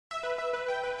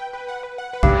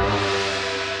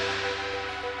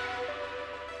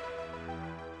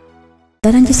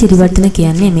දනංජය සිරිවර්ධන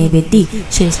කියන්නේ මේ වෙද්දී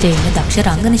ශ්‍රේෂ්ඨ ඉන්න දක්ෂ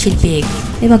රංගන ශිල්පියෙක්.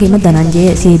 ඒ වගේම දනංජය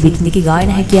සිය බිත්නිකි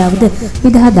ගායන හැකියාවද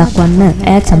විදහා දක්වන්න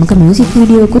ඈත් සමග මියුසික්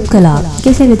වීඩියෝකුත් කළා.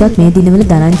 කෙසේ වෙතත් මේ දිනවල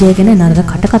දනංජය ගැන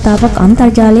නරක කටකතාවක්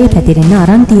අන්තර්ජාලයේ පැතිරෙන්න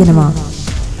අරන් තියෙනවා.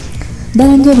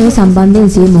 දනංජය මේ සම්බන්ධයෙන්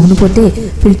සිය මුහුණු පොතේ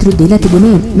පිළිතුරු දීලා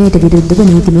තිබුණේ මේට විරුද්ධව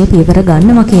නීතිමය පියවර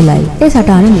ගන්නවා කියලායි. ඒ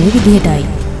සටහන මේ විදිහටයි.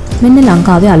 මෙන්න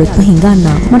ලංකාවේ අලුත්ම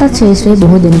හිඟන්නා. මටත් ශේෂ්ත්‍රයේ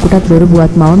බොහෝ දෙනෙකුටත් බොරු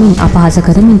බුවත් මවමින් අපහාස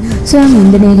කරමින් ස්වයං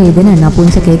ඉන්දනයක යෙදෙන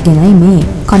නපුංසකයෙක් ගැනයි මේ.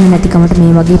 කන්න නැතිකමට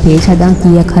මේ වගේ පේෂ හදන්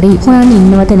කීයක් හරි හොයන්න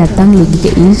ඉන්නවද නැත්නම් ලිංගික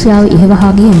ඊර්ෂ්‍යාව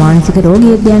ඉහවහා ගිය මානසික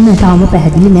රෝගියෙක්ද යන්න තාම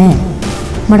පැහැදිලි නෑ.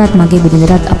 මටත් මගේ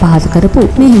බිරිඳටත් අපහාස කරපු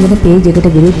මේ හිඟන පේජ් එකට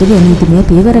විරුද්ධව නීතිමය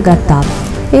පියවර ගත්තා.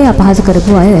 ඒ අපහාස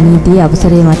කරපු අය නීතියේ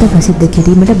අවසරය මත ප්‍රසිද්ධ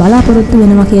කිරීමට බලාපොරොත්තු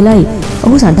වෙනවා කියලායි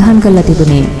ඔහු සඳහන් කරලා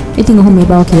තිබුණේ. ඉතින් ඔහු මේ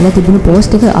බව කියලා තිබුණු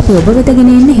පෝස්ට් එක අපි ඔබ වෙත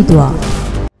ගෙන එන්න හිතුවා.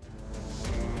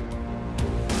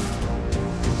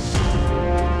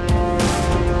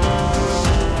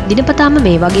 දිනපතාම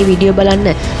මේ වගේ වීඩියෝ බලන්න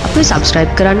අපිව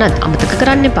සබ්ස්ක්‍රයිබ් කරන්නත් අමතක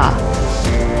කරන්න එපා.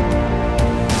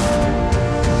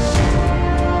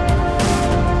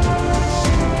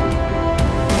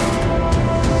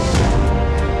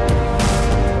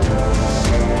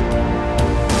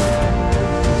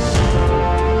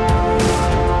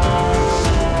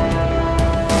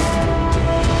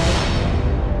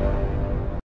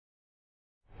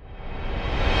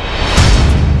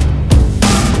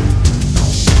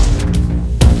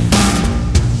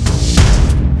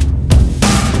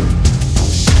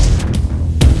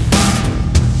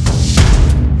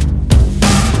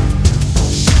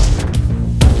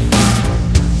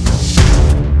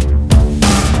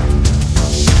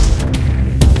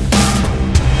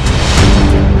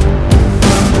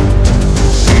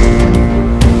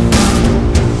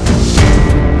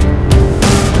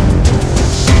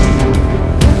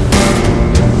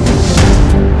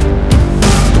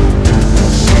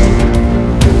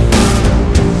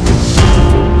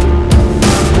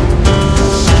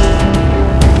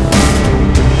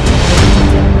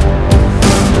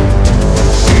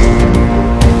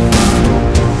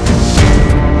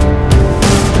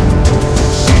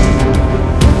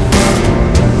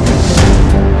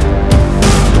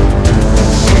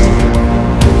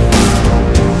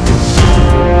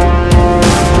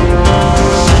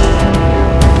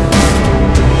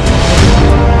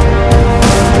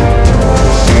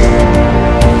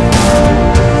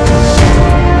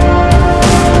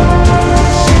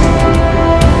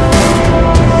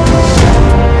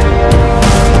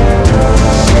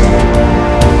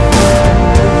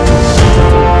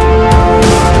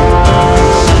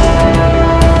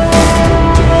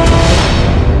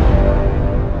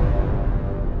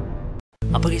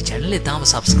 අපගේ channel එක තාම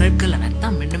subscribe කරලා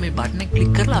නැත්නම් මෙන්න මේ button එක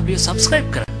click කරලා අපිව subscribe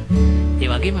කරන්න. ඒ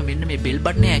වගේම මෙන්න මේ bell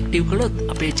button එක active කළොත්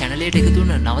අපේ channel එකට එකතු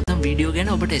වෙන නවතම වීඩියෝ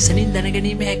ගැන ඔබට එසනින්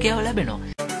දැනගැනීමේ හැකියාව ලැබෙනවා.